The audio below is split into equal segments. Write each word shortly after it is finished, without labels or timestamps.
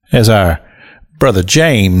as our brother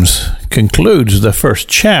James concludes the first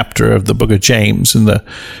chapter of the book of James. In the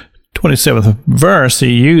 27th verse,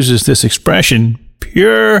 he uses this expression,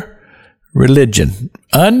 pure religion,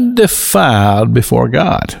 undefiled before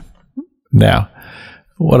God. Now,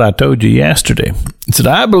 what I told you yesterday is that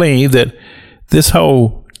I believe that this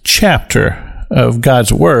whole chapter of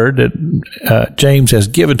God's Word that James has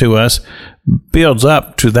given to us builds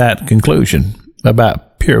up to that conclusion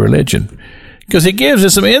about pure religion, because he gives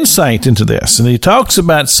us some insight into this, and he talks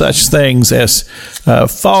about such things as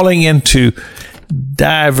falling into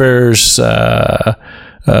divers,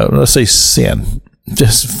 let's say sin,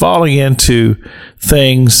 just falling into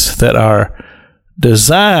things that are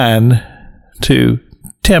designed to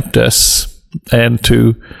tempt us and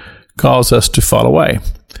to cause us to fall away.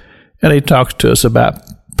 And he talks to us about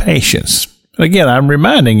patience. And again, I'm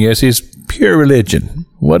reminding you, it's pure religion.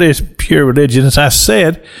 What is pure religion? As I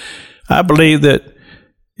said, I believe that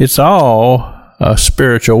it's all a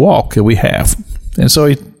spiritual walk that we have. And so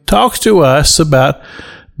he talks to us about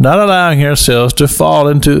not allowing ourselves to fall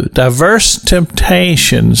into diverse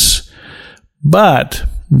temptations, but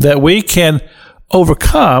that we can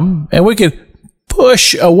overcome and we can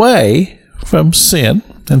push away from sin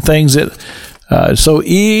and things that so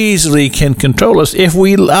easily can control us if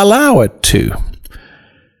we allow it to.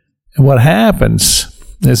 And what happens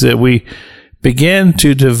is that we begin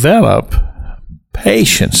to develop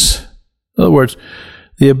patience. In other words,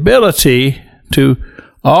 the ability to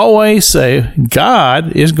always say,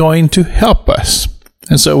 God is going to help us.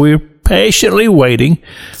 And so we're patiently waiting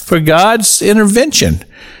for God's intervention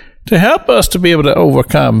to help us to be able to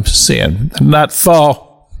overcome sin and not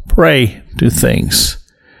fall prey to things.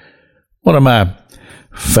 One of my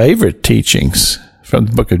favorite teachings from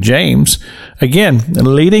the book of James, again,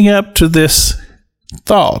 leading up to this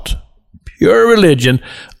thought, pure religion,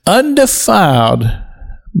 undefiled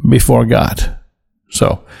before God.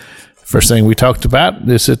 So, first thing we talked about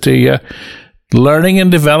is that the learning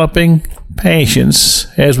and developing patience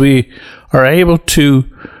as we are able to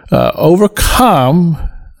overcome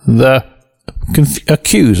the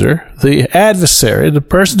accuser, the adversary, the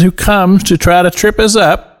person who comes to try to trip us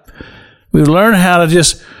up. We've learned how to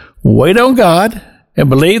just wait on God and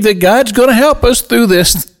believe that God's going to help us through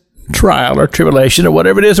this trial or tribulation or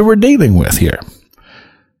whatever it is that we're dealing with here.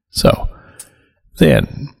 So,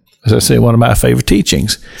 then, as I say, one of my favorite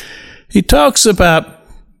teachings, he talks about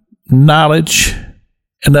knowledge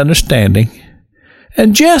and understanding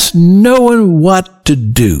and just knowing what to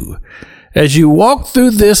do. As you walk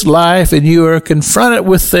through this life and you are confronted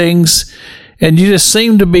with things and you just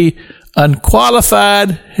seem to be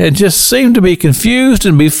unqualified and just seem to be confused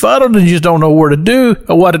and befuddled and you just don't know where to do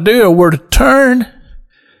or what to do or where to turn,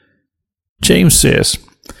 James says,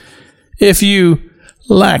 if you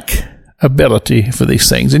lack ability for these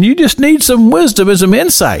things and you just need some wisdom and some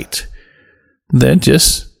insight, then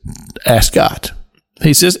just ask God.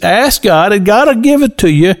 He says, ask God and God will give it to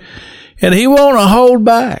you, and he won't hold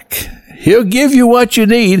back. He'll give you what you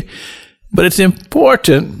need, but it's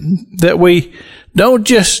important that we don't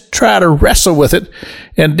just try to wrestle with it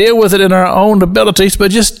and deal with it in our own abilities,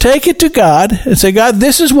 but just take it to God and say, God,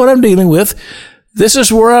 this is what I'm dealing with. This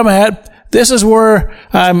is where I'm at. This is where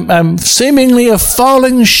I'm seemingly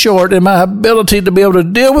falling short in my ability to be able to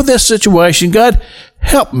deal with this situation. God,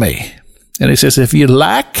 help me. And he says, if you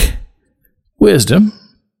lack wisdom,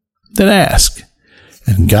 then ask,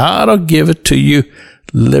 and God will give it to you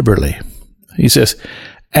liberally. He says,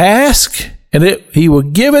 ask, and he will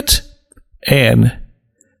give it, and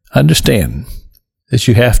understand that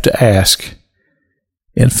you have to ask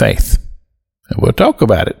in faith. And we'll talk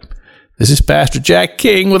about it. This is Pastor Jack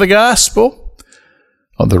King with the gospel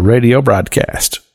on the radio broadcast.